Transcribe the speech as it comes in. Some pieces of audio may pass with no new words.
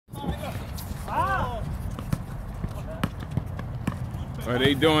Are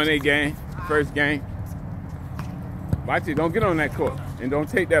they doing their game? First game. Watch it, don't get on that court. And don't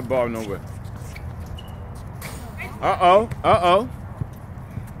take that ball nowhere. Uh-oh, uh-oh.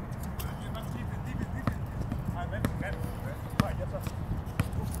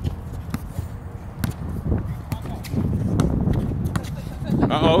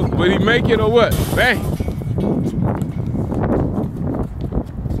 Uh-oh, would he make it or what? Bang.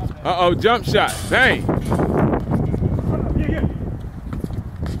 Uh-oh, jump shot, bang.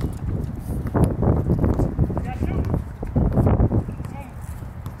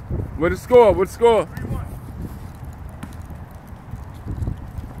 What the score? What the score? 3-1.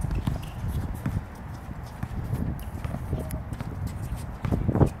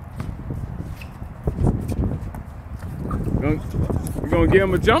 You gonna give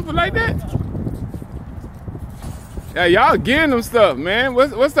him a jumper like that? Yeah, y'all getting them stuff, man.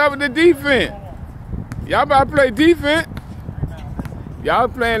 What's up with the defense? Y'all about to play defense? Y'all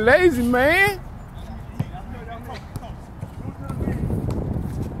playing lazy, man.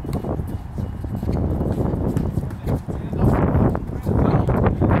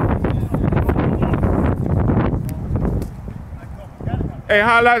 Hey,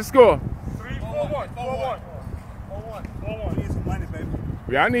 highlight the score. 3-4-1. 4-1. Need some money, baby.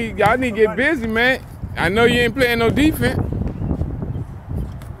 Y'all need to get busy, man. I know you ain't playing no defense.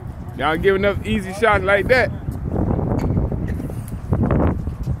 Y'all give enough easy shots like that.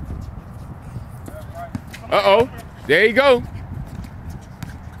 Uh-oh. There you go.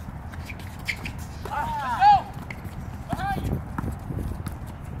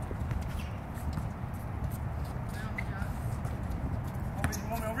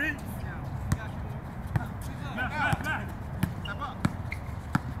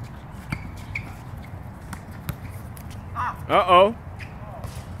 Uh-oh.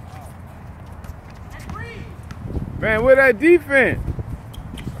 Man, where that defense?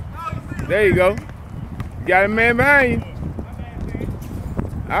 There you go. You got a man behind you.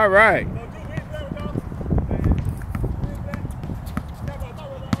 All right.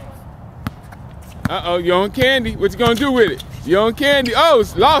 Uh-oh, you on candy. What you gonna do with it? You on candy? Oh,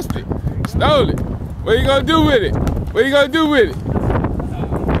 lost it. Stole it. What you gonna do with it? What you gonna do with it?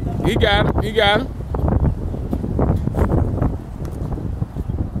 He got him. He got him.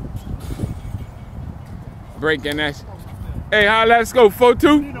 Breaking that. Hey, how let's go?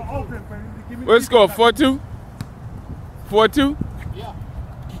 4-2? Let's go. 4-2? 4-2? Yeah.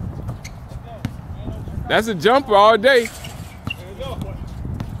 That's a jumper all day.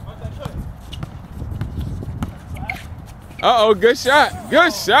 Uh-oh, good shot.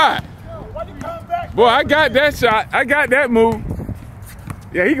 Good shot. Boy, I got that shot. I got that move.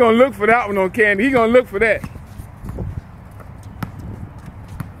 Yeah, he gonna look for that one on Candy. He gonna look for that.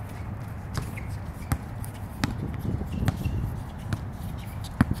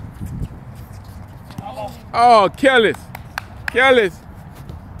 Oh, careless. Careless.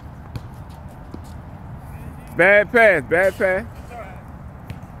 Bad pass, bad pass.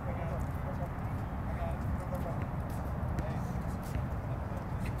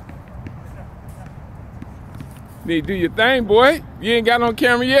 Need to do your thing, boy. You ain't got on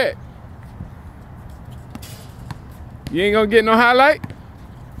camera yet. You ain't gonna get no highlight?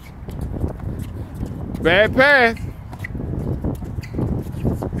 Bad pass.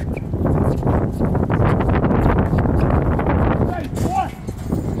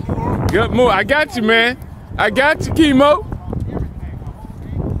 Good move. I got you, man. I got you, Chemo.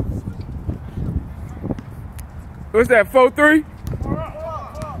 What's that, 4-3?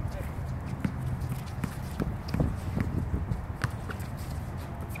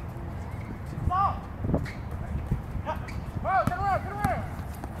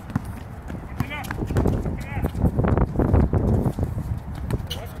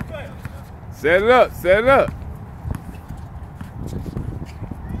 Set it up, set it up.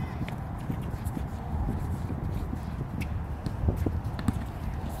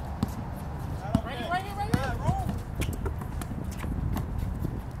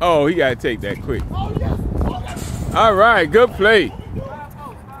 Oh, he got to take that quick. All right, good play.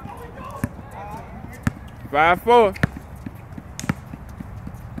 5-4.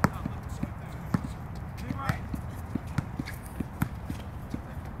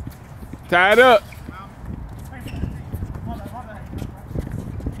 Tied up.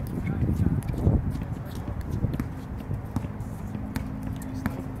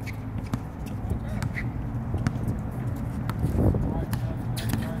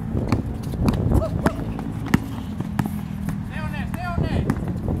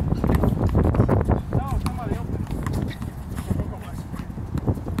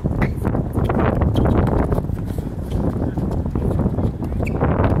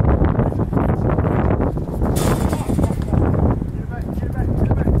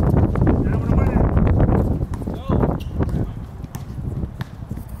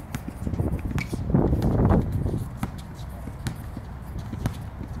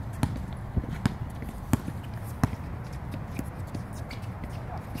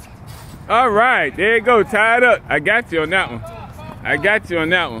 All right, there you go. Tie it up. I got you on that one. I got you on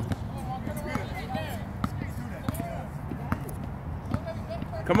that one.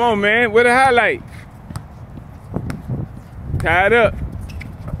 Come on, man. With a highlight. Tie it up.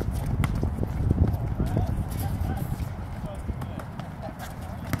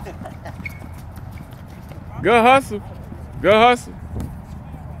 Good hustle. Good hustle.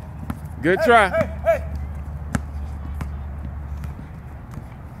 Good try. Hey.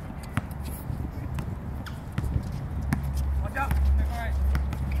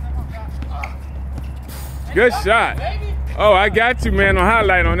 Good shot. Oh, I got you, man, on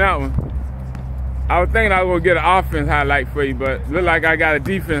highlight on that one. I was thinking I was going to get an offense highlight for you, but look like I got a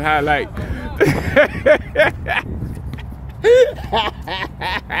defense highlight.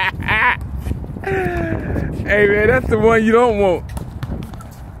 Hey, man, that's the one you don't want.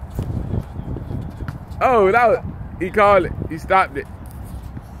 Oh, that was, he called it. He stopped it.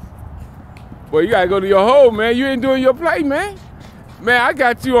 Boy, you got to go to your hole, man. You ain't doing your play, man. Man, I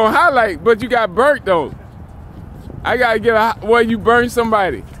got you on highlight, but you got burnt, though. I got to get a where you burn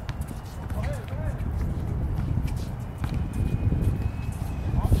somebody.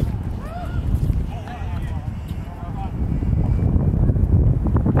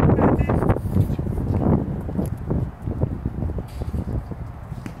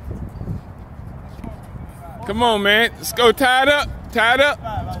 Come on, man. Let's go. Tie it up. Tie it up.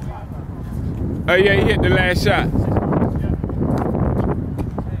 Oh, yeah, he hit the last shot.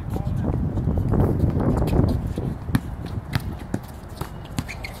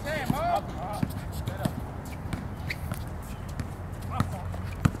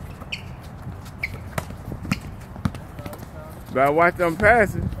 Better watch them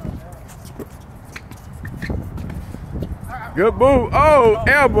passing. Good move. Oh,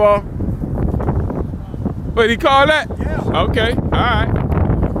 air ball. What, he call that? Yeah. Okay, all right.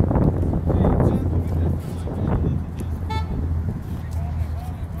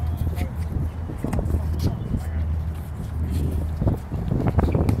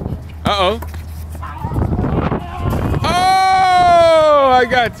 Uh-oh. Oh, I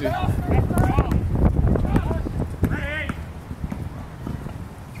got you.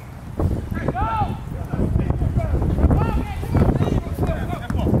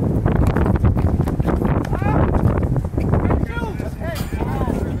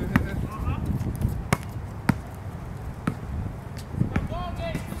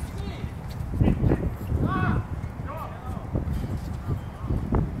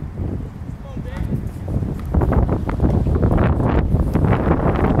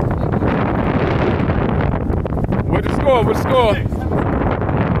 What's the score?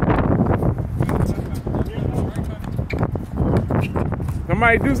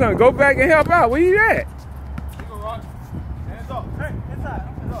 Somebody do something. Go back and help out. Where you at? Hands up. Hey, inside.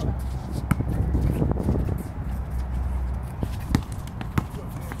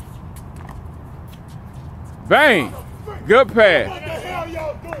 Bang. Good pass. What the hell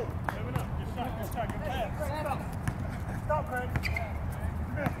y'all doing?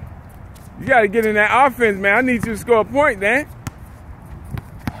 You got to get in that offense, man. I need you to score a point, man.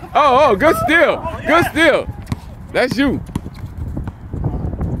 Oh, good steal. Good steal. That's you.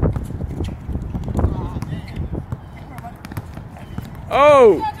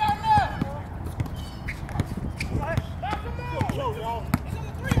 Oh.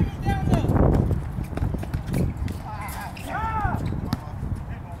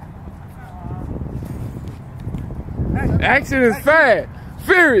 Action is fast,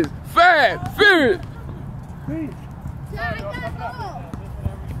 furious. Fast, furious.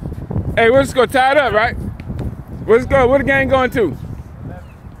 Hey, we'll just go tie it up, right? Let's go. Where the game going to?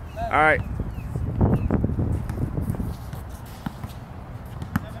 All right.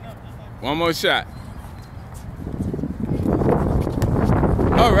 One more shot.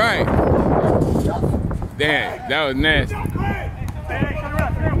 All right. Damn, that was nasty.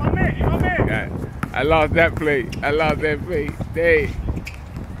 I lost that play. I lost that play. Dang.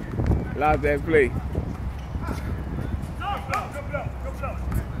 Lost that play.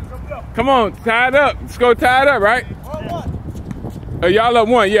 Come on, tie it up. Let's go tie it up, right? Oh, y'all up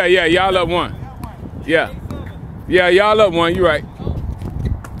one. Yeah, y'all up one. Yeah, y'all up one. You right.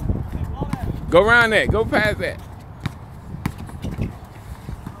 Go around that. Go past that.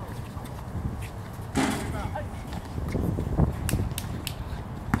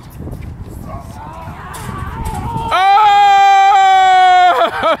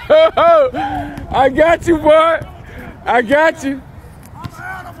 I got you, boy. I got you.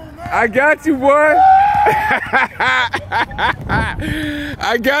 I got you, boy.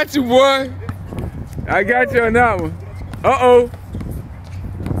 I got you, boy. I got you on that one. Uh-oh.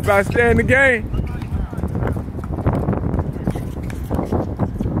 About to stay in the game.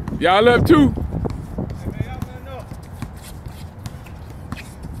 Y'all up too?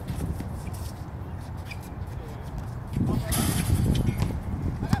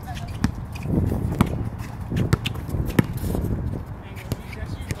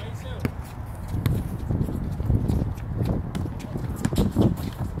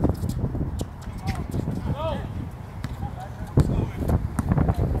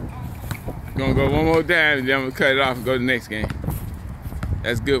 Gonna go one more time and then I'm gonna cut it off and go to the next game.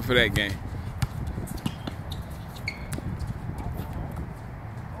 That's good for that game.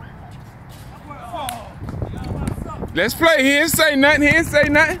 Let's play. He didn't say nothing. He didn't say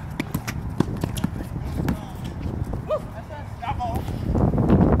nothing.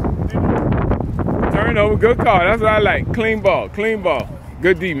 Turnover, good call. That's what I like. Clean ball, clean ball.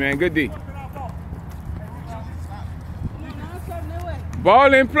 Good D, man. Good D.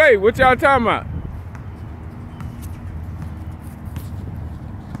 Ball in play. What y'all talking about?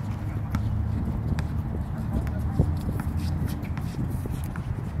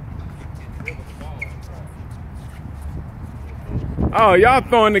 Oh, y'all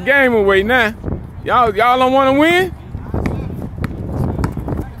throwing the game away now. Y'all don't want to win?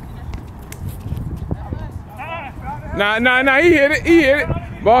 Nah, he hit it. He hit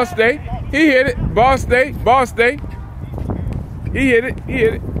it. Ball stay. He hit it. Ball stay. Ball stay. He hit it. He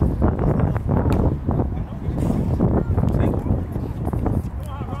hit it.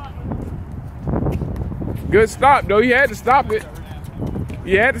 Good stop, though. He had to stop it.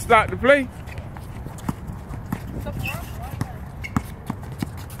 He had to stop the play.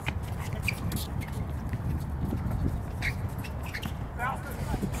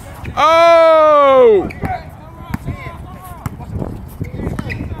 Oh!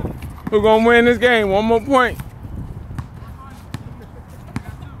 Who gonna win this game? One more point.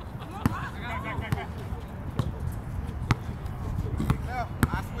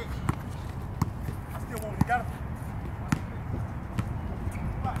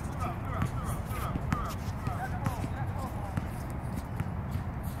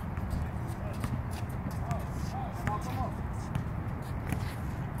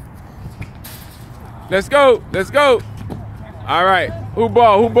 Let's go. Let's go. All right. Who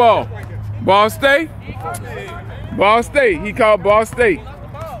ball? Who ball? Ball stay? Ball stay. He called ball stay.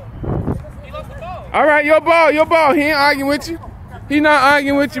 All right, your ball. Your ball. He ain't arguing with you. He not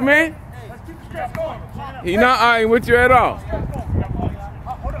arguing with you, man. He not arguing with you at all.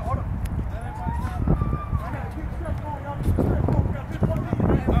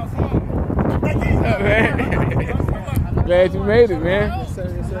 Glad you made it, man.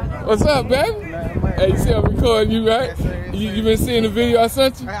 What's up, baby? Hey, you see I'm recording you, right? You been seeing the video I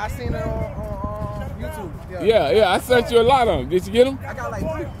sent you? I seen it on YouTube. Yeah, I sent you a lot of them. Did you get them? I got like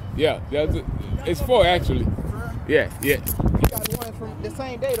 3. Yeah, it's 4 actually. Yeah. You got one from the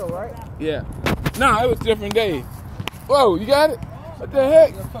same day though, right? Yeah. Nah, it was different days. Whoa, you got it? What the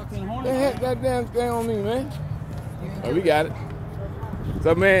heck? What the heck that damn thing on me, man? Oh, we got it.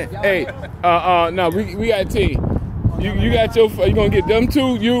 So, man, hey, no, we got a team. You got your, you gonna get them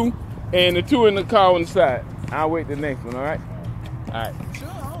 2, you, and the 2 in the car on the side. I'll wait the next one, all right? All right.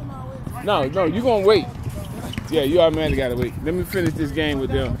 No, you gonna wait. Yeah, you automatically gotta wait. Let me finish this game with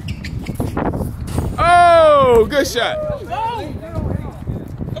them. Oh, good shot.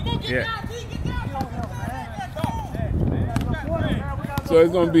 Yeah. So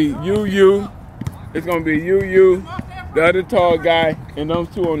it's gonna be you. It's gonna be you, the other tall guy, and those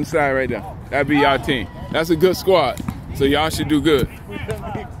 2 on the side right there. That'll be y'all team. That's a good squad. So y'all should do good.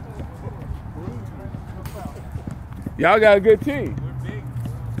 Y'all got a good team.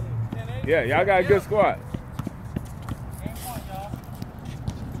 Yeah, y'all got a good squad.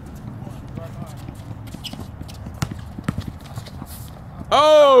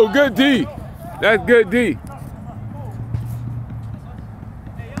 Oh, good D. That's good D.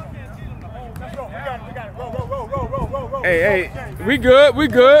 Hey, we good, we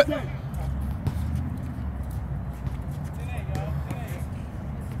good.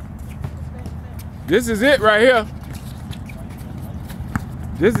 This is it right here.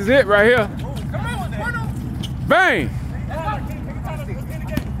 This is it right here. Bang!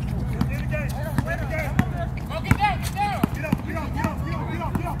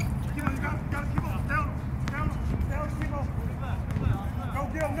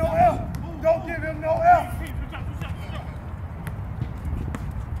 Don't give him no F.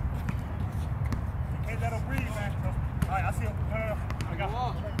 Can't let him breathe, man. All right, I see him. I got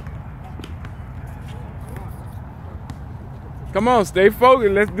him. Come on, stay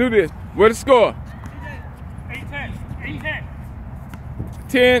focused. Let's do this. What's the score? 8-10. 8-10.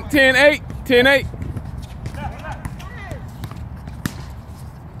 10-8, 10-8.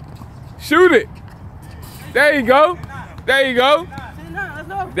 Shoot it. There you go. There you go.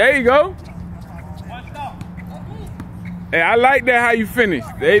 There you go. Hey, I like that how you finish.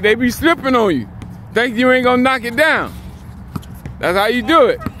 They be slipping on you. Think you ain't gonna knock it down. That's how you do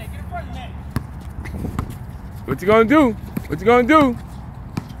it. What you gonna do? What you gonna do?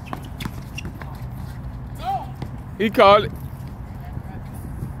 He called it.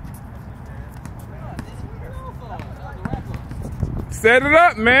 Set it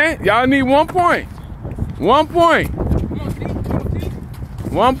up, man. Y'all need 1 point. 1 point.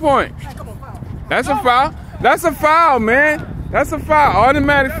 1 point. That's a foul. That's a foul, man. That's a foul.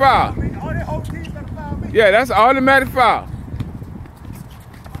 Automatic foul. Yeah, that's an automatic foul.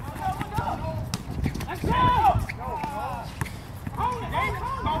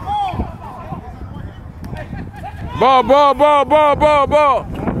 Ball, ball, ball, ball, ball, ball.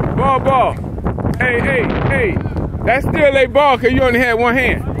 Ball, ball. Hey, hey, hey. That's still a ball because you only had one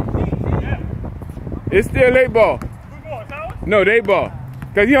hand. It's still a ball. No, they ball.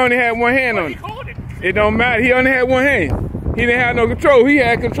 Because he only had one hand on it. It don't matter. He only had one hand. He didn't have no control. He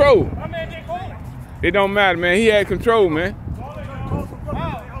had control. It don't matter, man. He had control, man.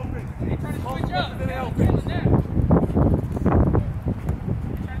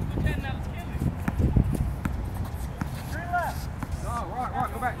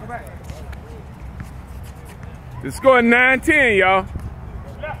 The score 9-10, y'all.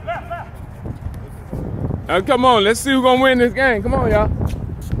 Come on, let's see who's gonna win this game. Come on, y'all.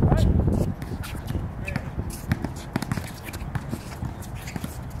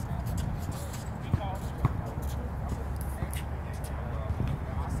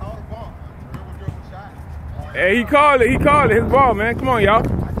 Hey, he called it. He called it. His ball, man. Come on, y'all.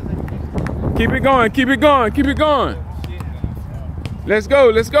 Keep it going. Keep it going. Keep it going. Let's go.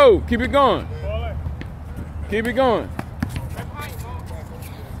 Let's go. Keep it going. Keep it going.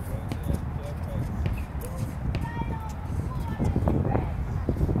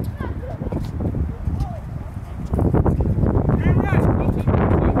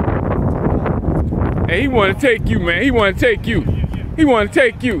 Hey, he want to take you, man. He want to take you. He want to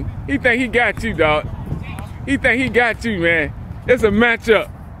take you. He think he got you, dog. He think he got you, man. It's a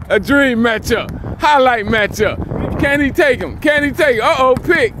matchup. A dream matchup. Highlight matchup. Can he take him? Can he take him? Uh-oh,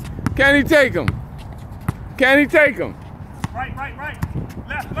 pick. Can he take him? Can he take him? Right.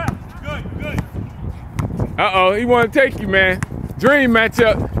 Left. Good. Uh-oh, he want to take you, man. Dream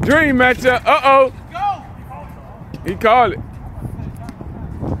matchup. Dream matchup. Uh-oh. Go. He called it.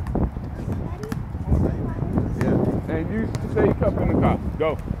 Yeah. And you say you cup in the car.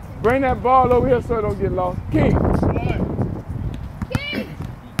 Go. Bring that ball over here so it don't get lost. King.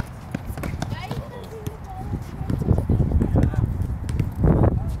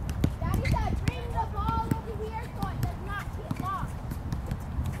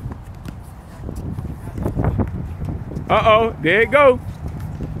 Uh-oh, there it go.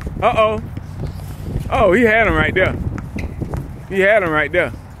 Uh-oh. Oh, he had him right there. He had him right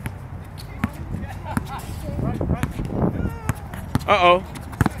there. Uh-oh.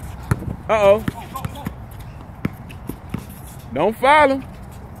 Uh-oh. Don't foul him.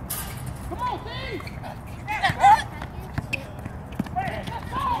 Come on, King.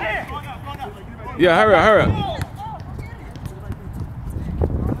 Yeah, hurry up.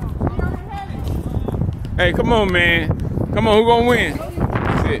 Hey, come on, man. Come on, who gonna win?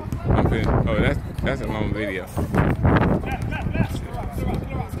 Shit. I'm finished. Oh, that's a long video.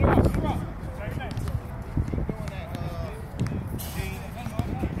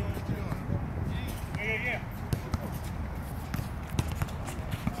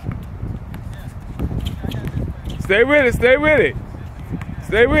 Stay with it, stay with it.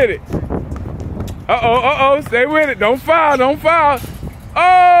 Stay with it. Uh-oh, stay with it. Don't foul, don't foul.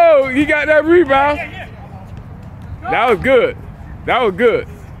 Oh, he got that rebound. That was good. That was good.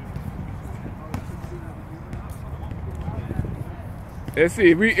 Let's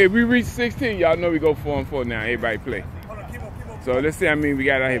see, if we reach 16, y'all know we go 4-4 now. Everybody play. So let's see how many we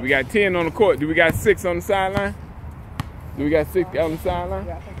got out here. We got 10 on the court. Do we got 6 on the sideline? Do we got 6 on the sideline?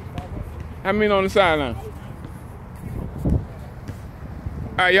 How many on the sideline?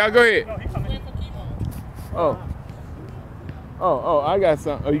 All right, y'all go ahead. Oh, I got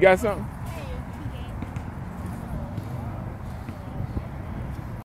something. Oh, you got something?